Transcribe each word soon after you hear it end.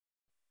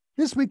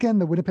This weekend,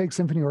 the Winnipeg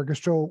Symphony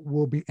Orchestra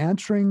will be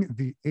answering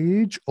the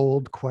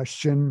age-old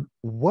question,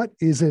 what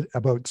is it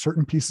about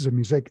certain pieces of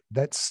music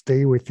that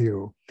stay with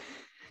you?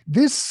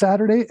 This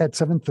Saturday at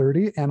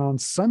 7:30 and on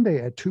Sunday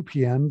at 2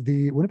 p.m.,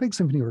 the Winnipeg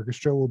Symphony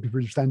Orchestra will be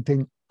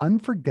presenting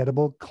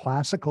Unforgettable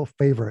Classical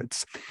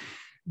Favorites.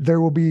 They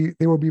will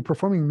be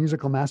performing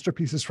musical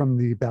masterpieces from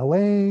the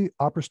ballet,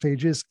 opera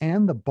stages,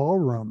 and the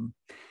ballroom.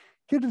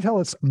 Here to tell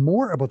us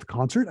more about the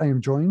concert, I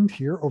am joined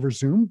here over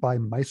Zoom by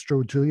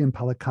Maestro Julian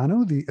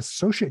Pellicano, the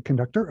associate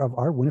conductor of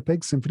our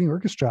Winnipeg Symphony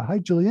Orchestra. Hi,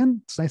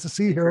 Julian. It's nice to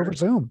see you here over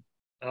Zoom.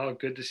 Oh,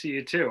 good to see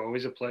you too.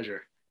 Always a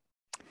pleasure.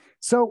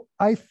 So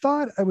I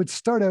thought I would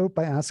start out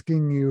by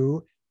asking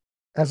you,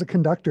 as a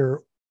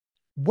conductor,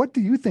 what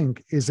do you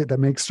think is it that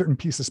makes certain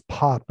pieces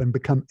pop and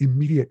become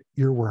immediate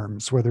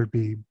earworms, whether it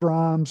be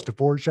Brahms,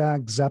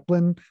 Dvorak,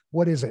 Zeppelin?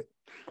 What is it?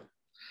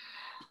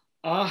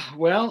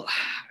 Well,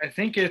 I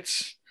think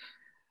it's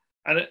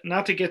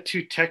not to get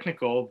too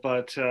technical,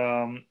 but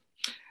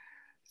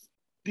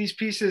these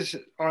pieces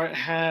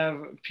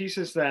have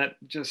pieces that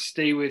just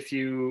stay with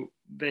you.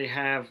 They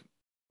have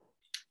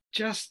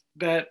just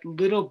that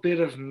little bit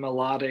of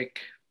melodic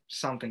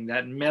something,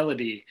 that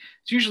melody.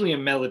 It's usually a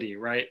melody,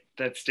 right?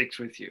 That sticks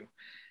with you.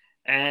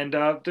 And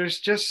there's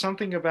just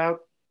something about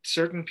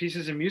certain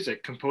pieces of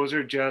music.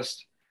 Composer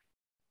just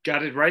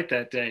got it right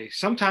that day.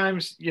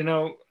 Sometimes,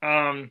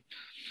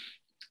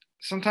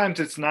 sometimes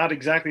it's not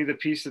exactly the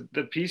piece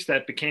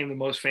that became the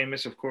most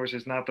famous, of course,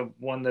 is not the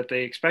one that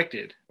they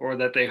expected or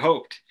that they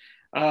hoped.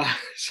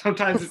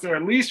 Sometimes it's their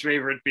least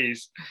favorite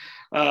piece.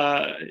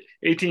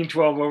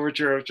 1812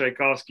 Overture of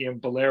Tchaikovsky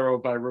and Bolero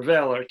by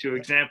Ravel are two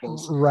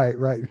examples. Right,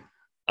 right.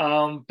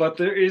 But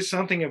there is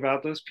something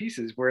about those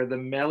pieces where the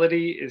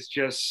melody is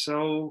just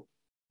so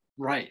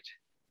right.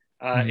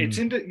 It's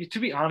Mm, to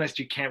be honest,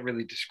 you can't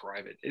really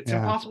describe it. It's yeah,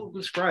 impossible to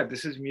describe.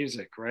 This is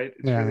music, right?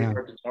 It's yeah, really yeah.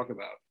 hard to talk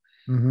about.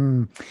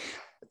 Hmm.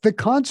 The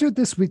concert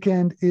this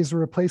weekend is a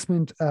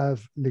replacement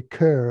of Le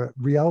Coeur,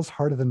 Riel's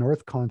Heart of the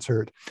North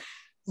concert.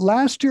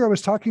 Last year, I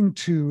was talking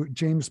to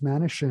James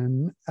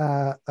Manishin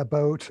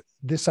about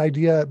this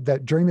idea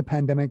that during the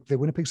pandemic, the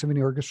Winnipeg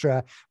Symphony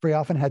Orchestra very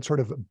often had sort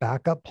of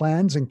backup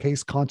plans in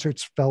case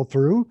concerts fell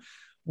through.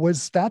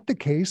 Was that the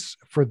case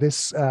for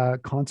this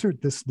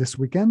concert this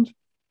weekend?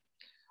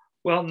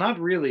 Well, not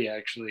really,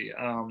 actually.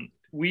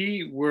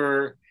 We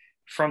were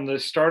from the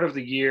start of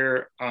the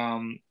year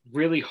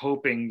really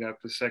hoping that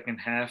the second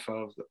half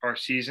of our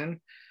season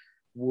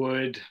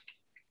would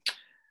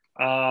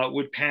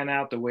would pan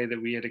out the way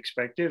that we had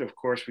expected. Of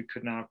course, we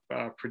could not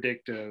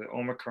predict the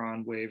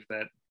Omicron wave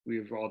that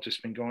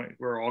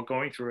we're all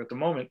going through at the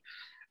moment.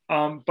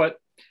 But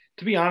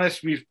to be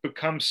honest, we've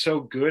become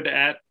so good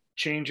at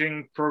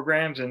changing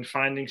programs and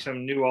finding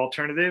some new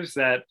alternatives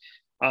that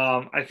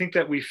I think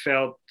that we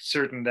felt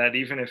certain that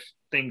even if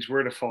things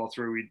were to fall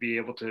through, we'd be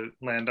able to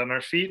land on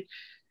our feet.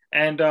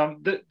 And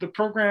the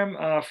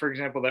program, for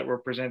example, that we're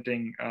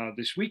presenting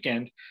this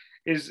weekend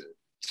is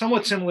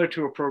somewhat similar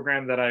to a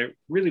program that I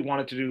really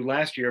wanted to do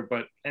last year,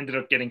 but ended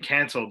up getting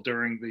canceled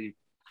during the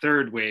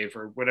third wave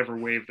or whatever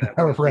wave that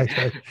Oh, was we right,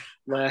 had right.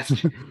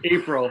 last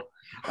April.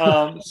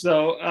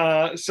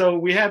 So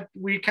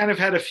we kind of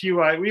had a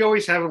few. We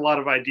always have a lot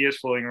of ideas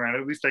floating around.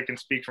 At least I can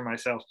speak for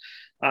myself.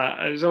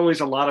 There's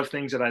always a lot of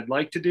things that I'd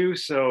like to do.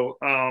 So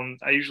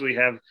I usually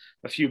have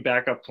a few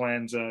backup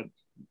plans,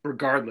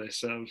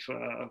 regardless of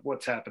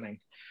what's happening.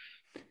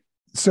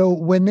 So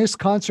when this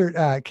concert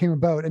came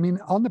about, I mean,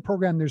 on the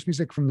program, there's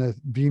music from the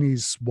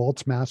Viennese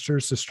waltz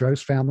masters, the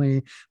Strauss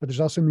family, but there's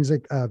also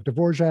music of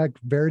Dvorak,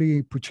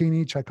 Verdi,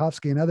 Puccini,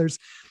 Tchaikovsky, and others.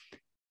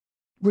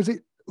 Was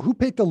it who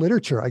picked the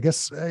literature? I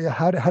guess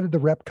how did the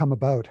rep come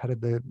about? How did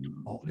the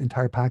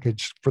entire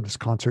package for this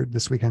concert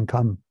this weekend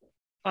come?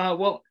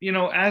 Well,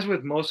 as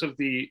with most of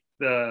the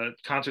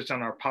concerts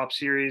on our pop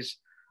series,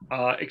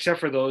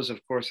 except for those, of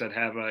course, that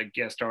have a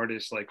guest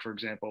artist, like for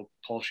example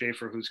Paul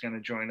Schaefer, who's going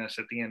to join us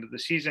at the end of the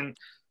season.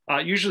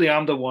 Usually,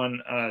 I'm the one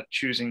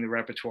choosing the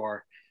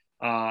repertoire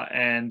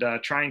and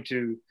trying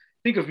to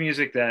think of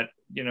music that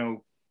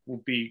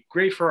will be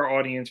great for our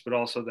audience, but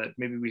also that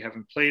maybe we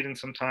haven't played in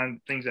some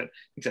time. Things that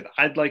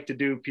I'd like to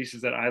do,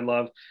 pieces that I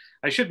love.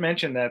 I should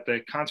mention that the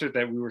concert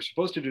that we were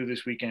supposed to do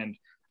this weekend,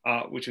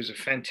 which was a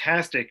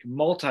fantastic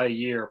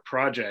multi-year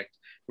project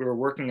we were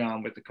working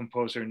on with the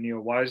composer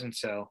Neil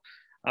Weisensell.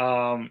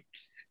 Um,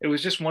 it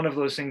was just one of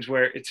those things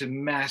where it's a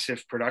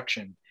massive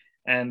production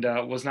and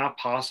was not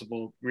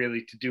possible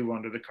really to do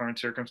under the current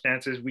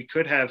circumstances. We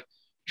could have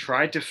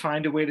tried to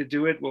find a way to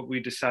do it, but we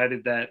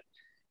decided that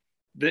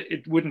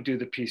it wouldn't do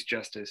the piece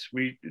justice.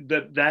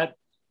 That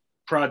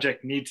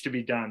project needs to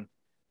be done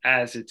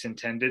as it's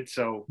intended,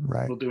 so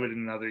Right. we'll do it in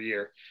another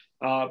year.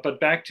 But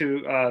back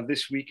to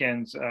this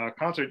weekend's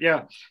concert.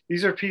 Yeah,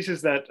 these are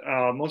pieces that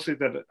mostly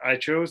that I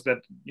chose that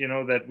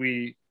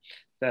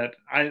that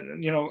I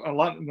a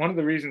lot. One of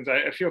the reasons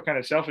I feel kind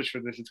of selfish for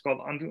this, it's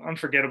called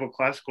Unforgettable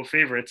Classical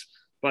Favorites,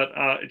 but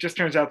it just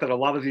turns out that a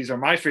lot of these are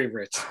my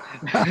favorites.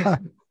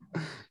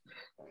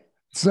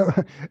 So,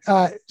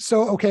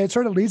 so okay, it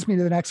sort of leads me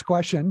to the next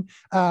question.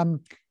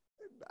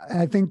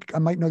 I think I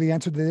might know the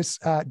answer to this.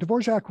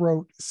 Dvorak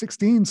wrote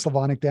 16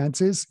 Slavonic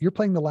dances. You're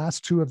playing the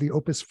last two of the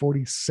Opus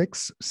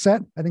 46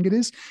 set, I think it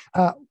is.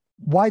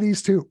 Why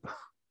these two?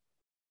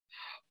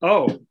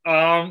 Oh,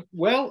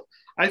 well,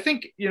 I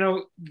think,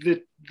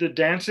 the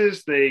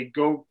dances, they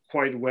go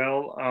quite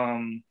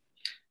well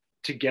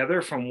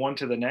together from one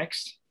to the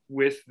next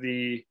with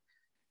the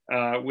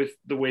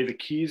way the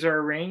keys are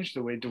arranged,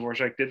 the way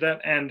Dvorak did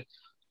that. And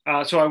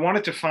so I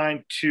wanted to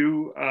find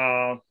two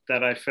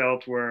that I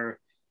felt were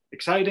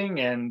exciting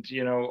and,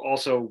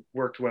 also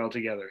worked well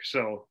together.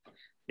 So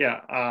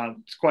yeah,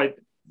 it's quite,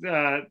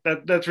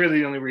 that's really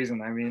the only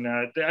reason. I mean,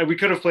 we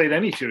could have played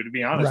any two, to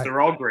be honest. Right.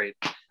 They're all great.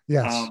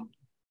 Yes.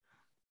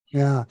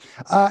 Yeah.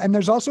 And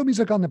there's also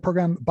music on the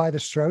program by the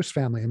Strauss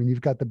family. I mean,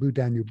 you've got the Blue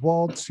Danube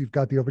Waltz, you've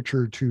got the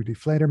Overture to Die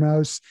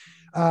Fledermaus.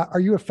 Are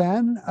you a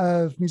fan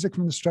of music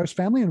from the Strauss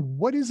family? And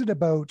what is it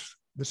about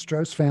the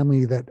Strauss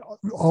family that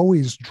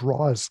always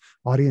draws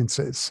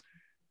audiences?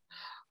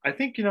 I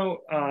think,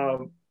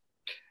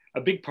 a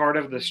big part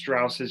of the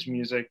Strauss's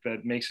music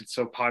that makes it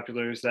so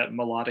popular is that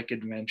melodic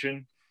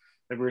invention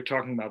that we were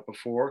talking about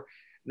before.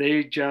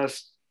 They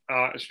just,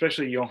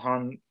 especially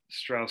Johann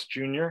Strauss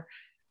Jr.,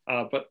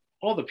 but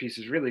all the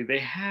pieces really, they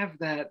have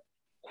that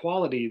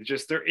quality.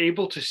 Just they're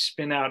able to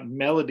spin out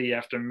melody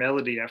after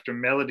melody after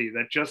melody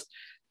that just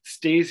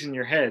stays in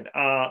your head.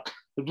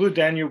 The Blue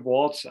Danube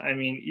Waltz, I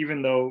mean,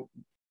 even though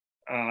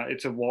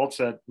it's a waltz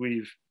that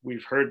we've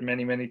heard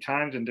many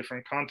times in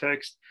different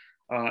contexts,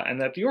 and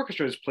that the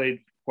orchestra has played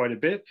quite a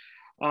bit,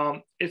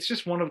 it's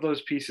just one of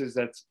those pieces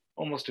that's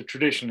almost a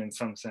tradition in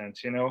some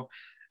sense,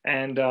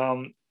 and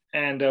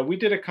we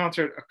did a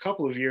concert a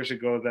couple of years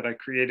ago that I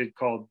created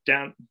called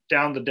Down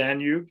the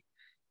Danube,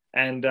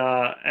 and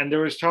there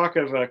was talk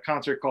of a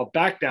concert called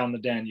Back Down the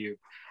Danube,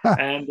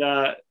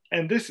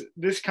 and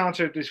this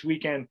concert this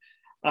weekend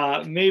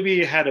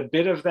maybe had a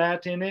bit of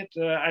that in it,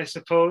 I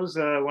suppose,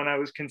 when I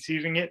was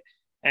conceiving it,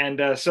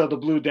 and so the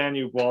Blue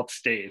Danube Waltz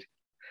stayed.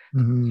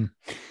 Mm-hmm.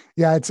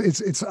 Yeah,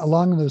 it's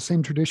along the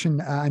same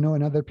tradition. I know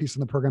another piece in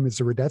the program is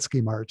the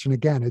Radetzky March, and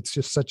again, it's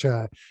just such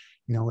a,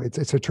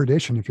 it's a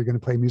tradition if you're going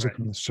to play music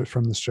Right.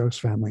 from the Strauss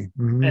family.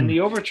 Mm-hmm. And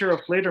the Overture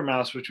of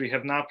Fledermaus, which we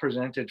have not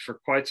presented for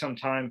quite some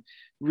time,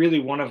 really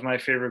one of my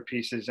favorite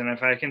pieces. And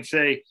if I can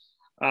say,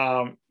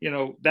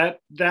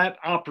 that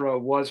opera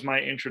was my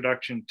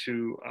introduction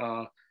to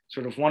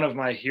sort of one of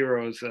my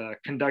heroes,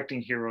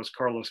 conducting heroes,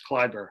 Carlos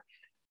Kleiber.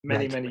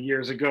 Many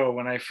years ago,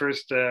 when I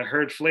first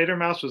heard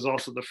Fledermaus, was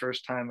also the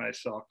first time I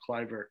saw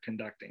Kleiber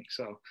conducting.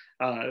 So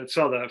I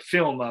saw the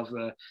film of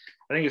I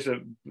think it's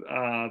a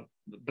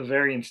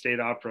Bavarian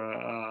State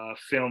Opera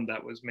film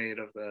that was made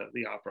of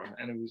the opera,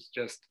 and it was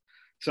just,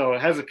 so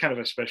it has a kind of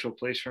a special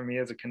place for me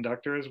as a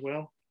conductor as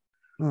well.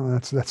 Oh,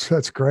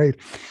 that's great.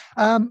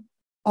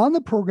 On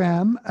the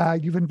program,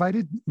 you've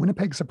invited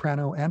Winnipeg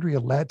soprano Andrea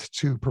Lett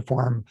to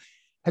perform.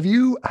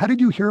 How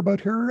did you hear about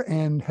her,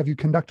 and have you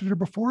conducted her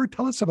before?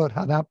 Tell us about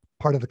how that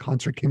part of the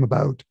concert came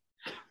about.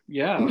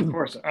 Yeah, of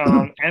course.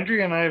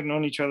 Andrea and I have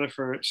known each other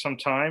for some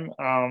time.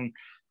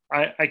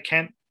 I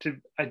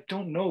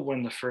don't know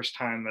when the first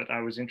time that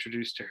I was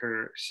introduced to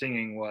her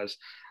singing was.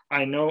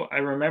 I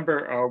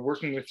remember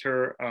working with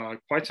her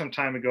quite some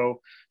time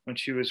ago when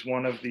she was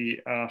one of the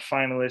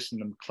finalists in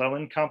the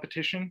McClellan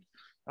competition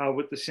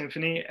with the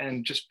symphony,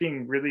 and just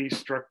being really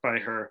struck by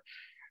her,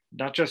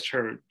 not just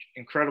her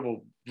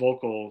incredible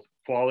vocal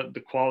quality,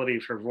 the quality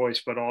of her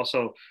voice, but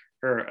also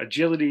her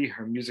agility,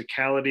 her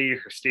musicality,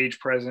 her stage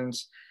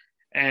presence.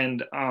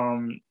 And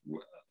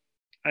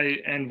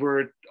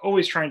we're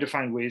always trying to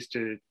find ways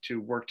to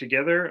work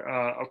together.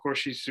 Of course,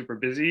 she's super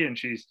busy, and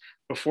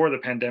before the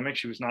pandemic,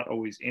 she was not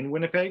always in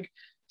Winnipeg.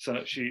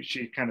 So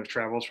she kind of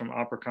travels from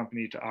opera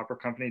company to opera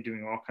company,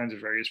 doing all kinds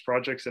of various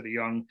projects that a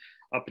young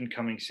up and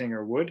coming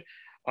singer would.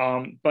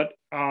 But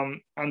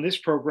on this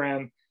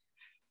program,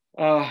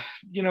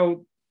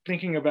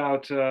 thinking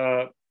about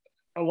a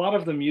lot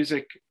of the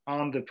music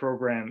on the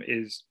program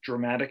is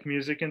dramatic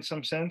music in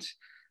some sense.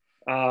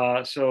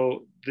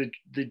 So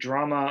the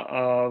drama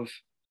of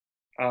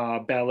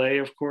ballet,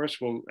 of course,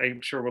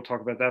 I'm sure we'll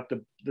talk about that.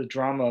 The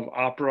drama of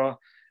opera,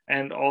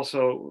 and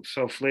also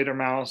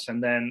Fledermaus,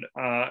 and then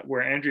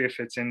where Andrea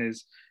fits in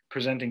is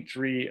presenting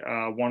three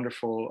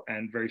wonderful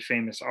and very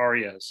famous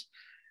arias.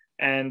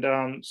 And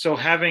so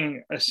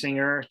having a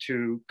singer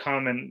to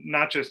come and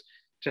not just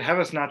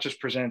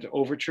present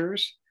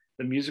overtures,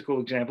 the musical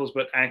examples,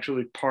 but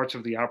actually parts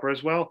of the opera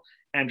as well.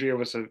 Andrea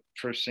was the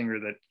first singer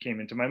that came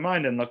into my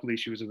mind, and luckily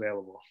she was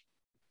available.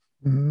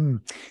 Mm-hmm.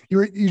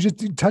 You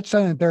just touched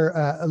on it there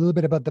a little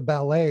bit about the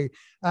ballet.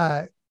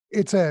 I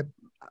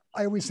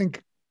always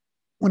think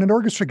when an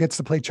orchestra gets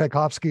to play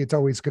Tchaikovsky, it's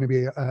always going to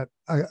be a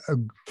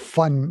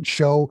fun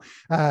show.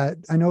 I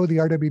know the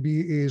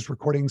RWB is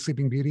recording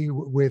Sleeping Beauty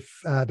with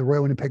the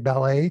Royal Winnipeg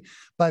Ballet,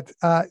 but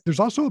there's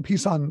also a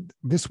piece on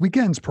this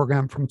weekend's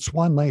program from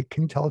Swan Lake.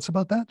 Can you tell us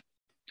about that?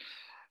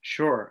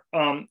 Sure.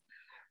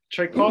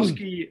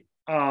 Tchaikovsky,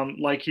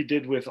 like he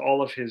did with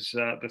all of his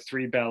the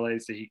three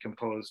ballets that he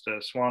composed,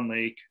 Swan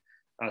Lake,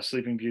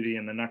 Sleeping Beauty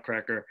and the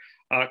Nutcracker,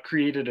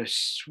 created a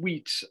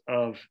suite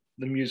of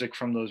the music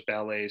from those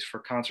ballets for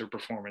concert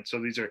performance.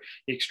 So he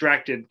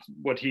extracted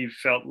what he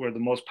felt were the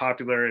most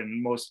popular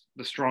and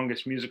the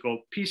strongest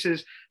musical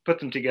pieces, put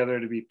them together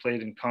to be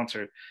played in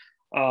concert.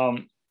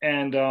 Swan,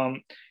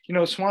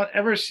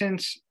 ever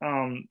since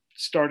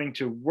starting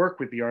to work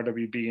with the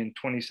RWB in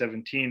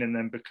 2017 and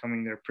then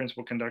becoming their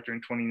principal conductor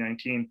in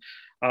 2019,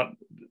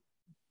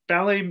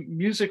 ballet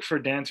music for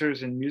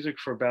dancers and music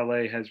for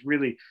ballet has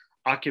really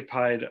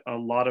occupied a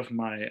lot of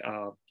my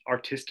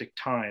artistic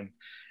time.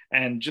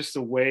 And just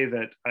the way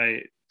that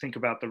I think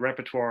about the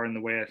repertoire and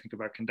the way I think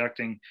about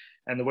conducting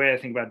and the way I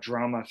think about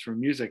drama through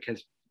music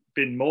has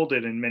been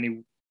molded in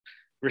many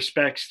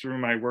respects through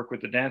my work with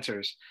the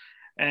dancers.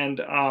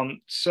 And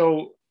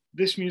so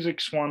this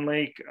music, Swan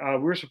Lake, we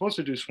were supposed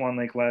to do Swan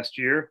Lake last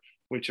year,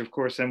 which of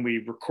course then we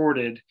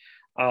recorded.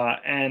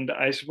 And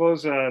I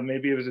suppose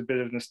maybe it was a bit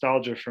of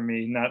nostalgia for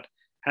me, not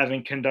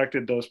having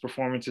conducted those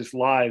performances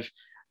live,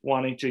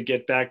 wanting to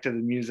get back to the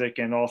music,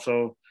 and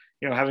also,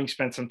 having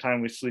spent some time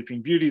with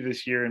Sleeping Beauty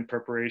this year in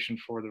preparation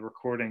for the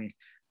recording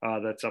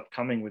that's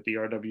upcoming with the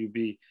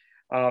RWB.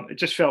 It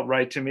just felt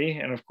right to me.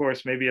 And of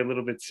course, maybe a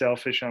little bit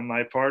selfish on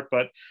my part,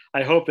 but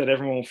I hope that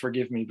everyone will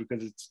forgive me,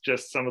 because it's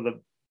just some of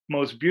the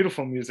most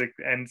beautiful music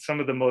and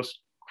some of the most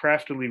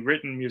craftily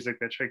written music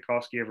that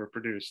Tchaikovsky ever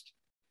produced.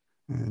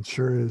 It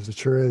sure is. It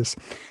sure is.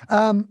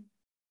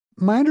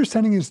 My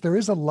understanding is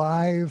there's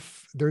going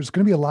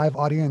to be a live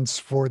audience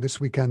for this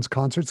weekend's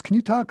concerts. Can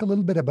you talk a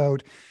little bit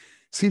about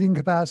seating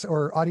capacity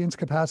or audience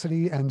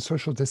capacity and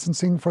social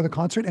distancing for the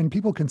concert? And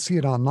people can see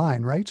it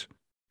online, right?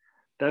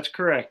 That's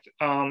correct.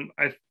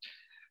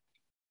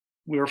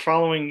 We were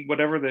following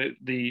whatever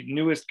the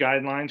newest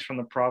guidelines from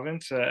the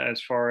province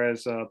as far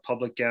as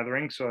public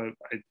gatherings. So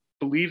I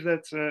believe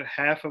that's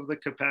half of the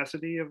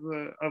capacity of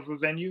a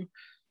venue.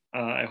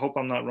 I hope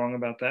I'm not wrong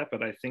about that,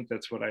 but I think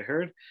that's what I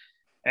heard.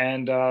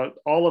 And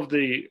all of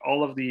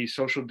the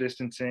social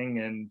distancing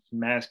and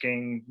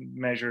masking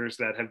measures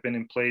that have been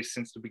in place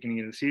since the beginning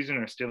of the season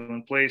are still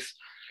in place.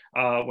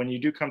 When you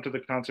do come to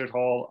the concert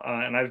hall,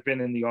 and I've been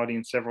in the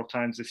audience several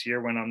times this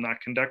year when I'm not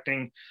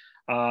conducting,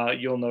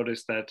 you'll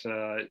notice that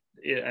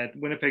at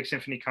Winnipeg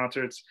Symphony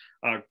concerts,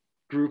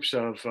 groups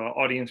of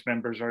audience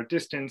members are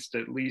distanced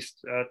at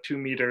least 2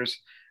 meters,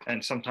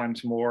 and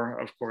sometimes more,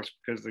 of course,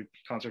 because the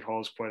concert hall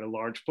is quite a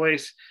large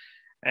place.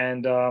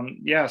 And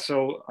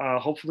so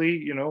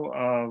hopefully,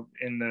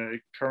 in the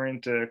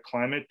current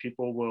climate,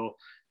 people will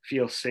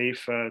feel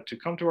safe to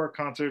come to our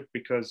concert,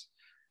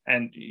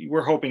 and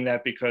we're hoping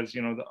that because,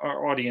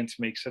 our audience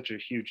makes such a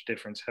huge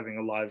difference, having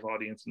a live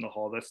audience in the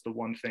hall. That's the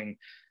one thing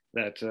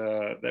that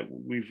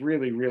we've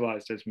really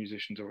realized as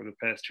musicians over the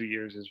past 2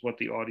 years, is what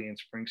the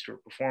audience brings to a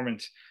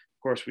performance.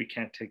 Of course, we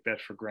can't take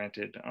that for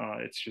granted.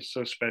 It's just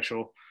so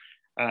special.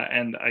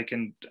 And I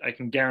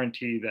can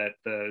guarantee that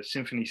the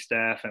symphony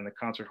staff and the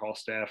concert hall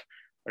staff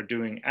are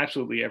doing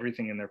absolutely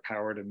everything in their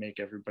power to make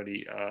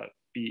everybody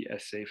be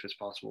as safe as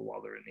possible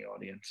while they're in the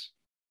audience.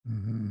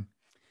 Mm-hmm.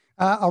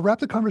 I'll wrap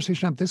the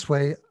conversation up this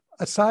way.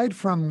 Aside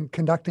from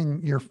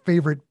conducting your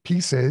favorite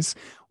pieces,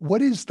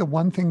 what is the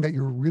one thing that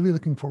you're really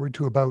looking forward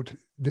to about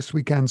this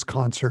weekend's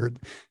concert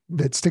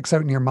that sticks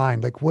out in your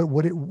mind? Like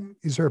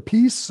is there a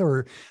piece,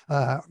 or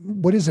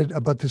what is it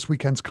about this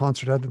weekend's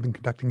concert other than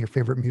conducting your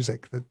favorite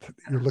music that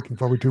you're looking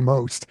forward to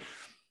most?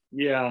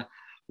 Yeah,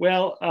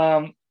 well,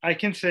 I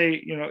can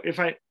say,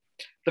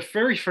 the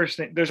very first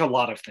thing, there's a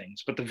lot of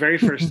things, but the very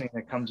first thing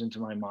that comes into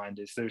my mind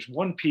is there's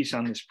one piece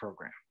on this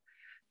program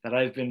that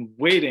I've been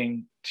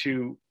waiting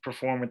to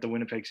perform at the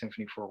Winnipeg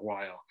Symphony for a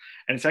while.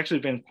 And it's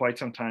actually been quite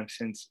some time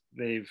since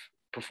they've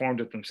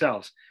performed it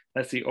themselves.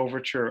 That's the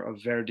overture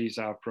of Verdi's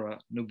opera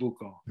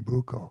Nabucco.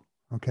 Nabucco,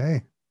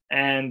 okay.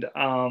 And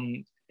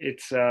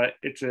it's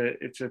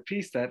a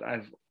piece that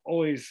I've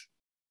always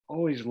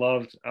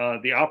loved.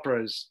 The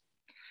opera is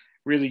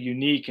really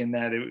unique in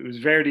that it was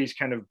Verdi's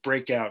kind of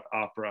breakout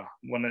opera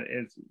when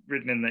it's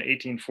written in the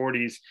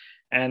 1840s.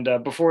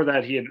 And before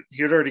that, he had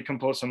already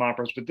composed some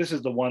operas, but this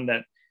is the one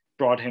that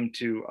brought him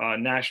to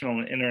national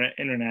and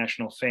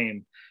international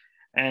fame.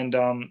 And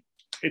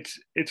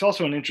it's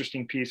also an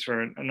interesting piece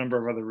for a number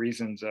of other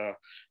reasons.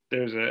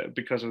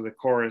 Because of the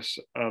chorus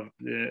of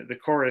the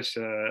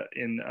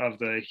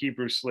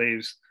Hebrew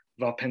slaves,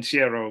 Va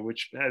Pensiero,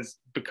 which has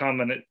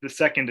become the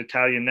second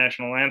Italian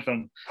national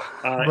anthem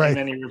right, in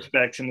many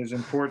respects, and is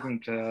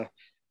important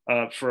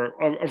for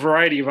a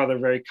variety of other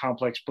very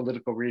complex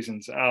political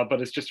reasons. But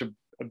it's just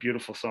a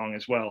beautiful song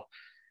as well.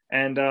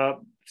 And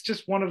it's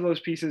just one of those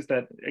pieces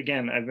that,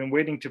 again, I've been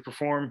waiting to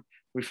perform.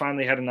 We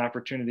finally had an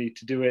opportunity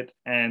to do it,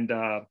 and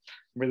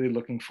really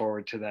looking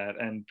forward to that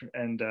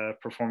and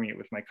performing it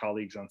with my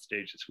colleagues on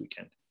stage this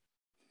weekend.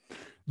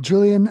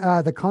 Julian,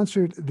 the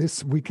concert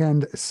this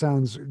weekend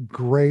sounds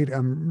great.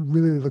 I'm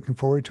really looking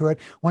forward to it.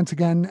 Once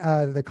again,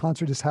 the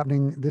concert is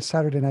happening this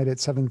Saturday night at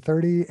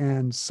 7:30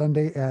 and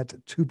Sunday at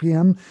 2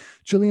 p.m.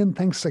 Julian,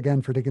 thanks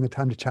again for taking the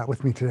time to chat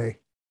with me today.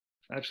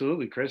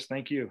 Absolutely, Chris.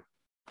 Thank you.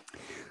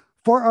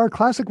 For our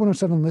Classic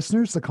 107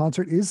 listeners, the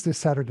concert is this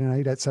Saturday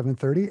night at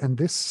 7:30 and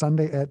this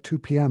Sunday at 2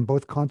 p.m.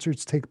 Both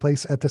concerts take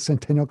place at the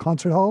Centennial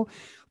Concert Hall.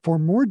 For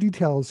more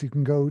details, you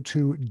can go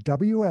to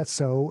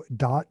WSO.ca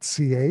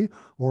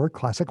or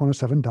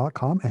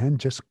classic107.com and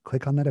just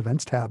click on that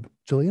events tab.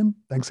 Julian,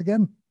 thanks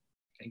again.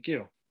 Thank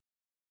you.